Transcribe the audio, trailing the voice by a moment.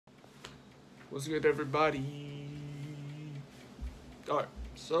What's good, everybody? Alright,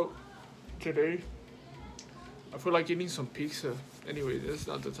 so today I feel like eating some pizza. Anyway, that's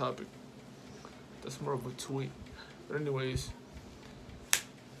not the topic. That's more of a tweet. But anyways,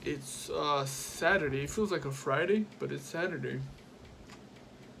 it's Saturday. It feels like a Friday, but it's Saturday.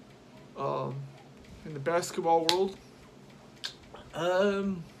 In the basketball world,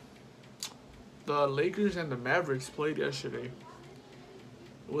 the Lakers and the Mavericks played yesterday.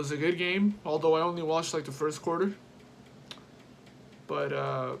 It was a good game, although I only watched like the first quarter.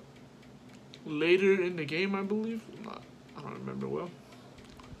 But later in the game, I believe, I don't remember well,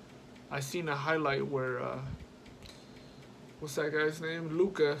 I seen a highlight where, what's that guy's name?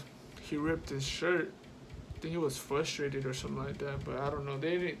 Luka, he ripped his shirt. I think he was frustrated or something like that, but I don't know.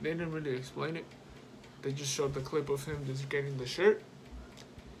 They didn't really explain it. They just showed the clip of him just getting the shirt.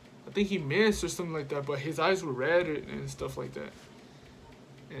 I think he missed or something like that, but his eyes were red and stuff like that.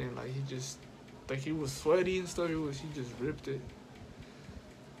 And like he was sweaty and stuff. He just ripped it.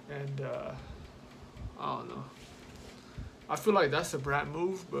 And I don't know. I feel like that's a brat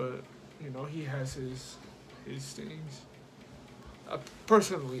move, but you know, he has his things.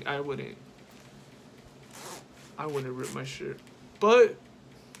 Personally, I wouldn't rip my shirt. But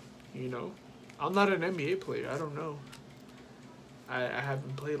you know, I'm not an NBA player. I don't know. I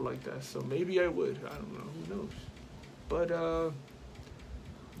haven't played like that, so maybe I would. I don't know. Who knows? But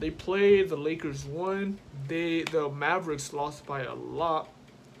they played. The Lakers won. The Mavericks lost by a lot.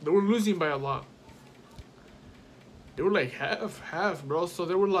 They were losing by a lot. They were like half, bro. So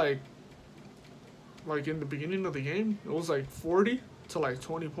they were like in the beginning of the game, it was like 40 to like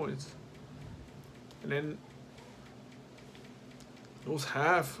 20 points. And then it was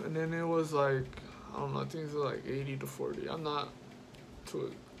half, and then it was like, I don't know, I think it was like 80 to 40. I'm not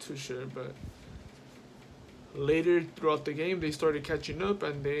too sure, but later throughout the game, they started catching up,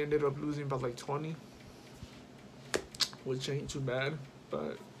 and they ended up losing by like 20, which ain't too bad,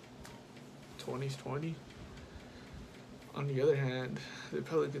 but 20's 20. On the other hand, the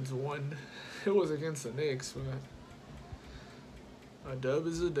Pelicans won. It was against the Knicks, but a dub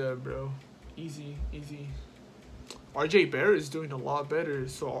is a dub, bro. Easy. RJ Barrett is doing a lot better.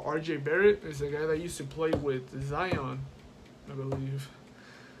 So RJ Barrett is the guy that used to play with Zion, I believe.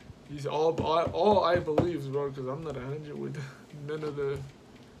 He's all I believe, bro, because I'm not 100 with none of the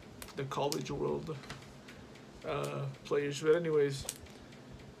college world players. But anyways,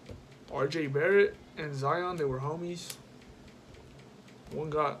 RJ Barrett and Zion, they were homies.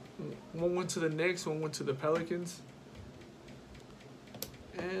 One went to the Knicks, one went to the Pelicans.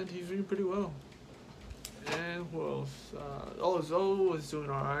 And he's doing pretty well. And who else? Zoe was doing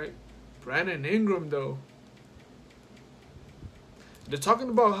alright. Brandon Ingram, though. They're talking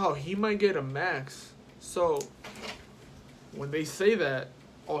about how he might get a max. So, when they say that,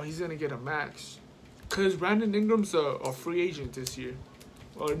 oh, he's going to get a max. Because Brandon Ingram's a free agent this year.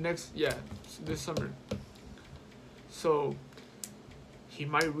 Or this summer. So, he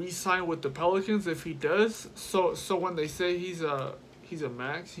might re-sign with the Pelicans if he does. So when they say he's a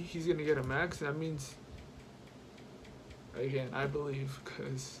max, he's going to get a max. That means, again, I believe,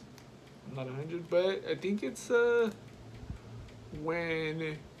 because I'm not 100, but I think it's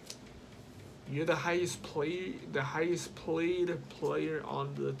when you're the highest played player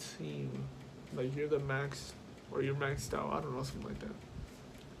on the team, like you're the max or you're maxed out. I don't know, something like that.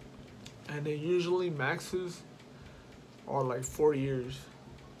 And then usually maxes are like 4 years.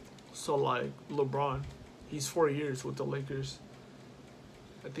 So like LeBron, he's 4 years with the Lakers.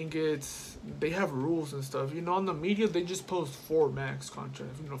 I think they have rules and stuff. You know, on the media, they just post 4 max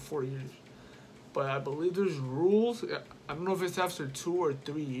contracts, 4 years. But I believe there's rules. I don't know if it's after 2 or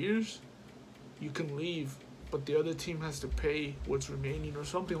 3 years, you can leave, but the other team has to pay what's remaining or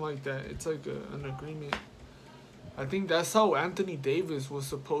something like that. It's like an agreement. I think that's how Anthony Davis was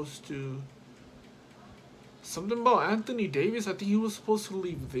supposed to. Something about Anthony Davis, I think he was supposed to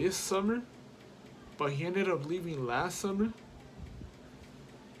leave this summer, but he ended up leaving last summer.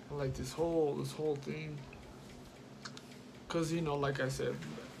 Like this whole thing, because like I said,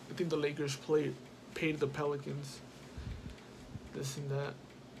 I think the Lakers paid the Pelicans this and that,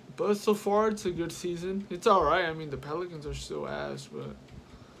 but so far it's a good season. It's all right. I mean, the Pelicans are still ass, but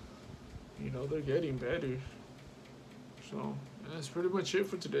they're getting better. So that's pretty much it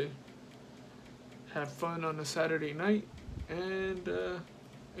for today. Have fun on a Saturday night and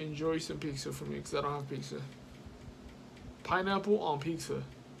enjoy some pizza for me, because I don't have pizza. Pineapple on pizza.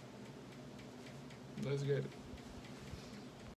 Let's get it.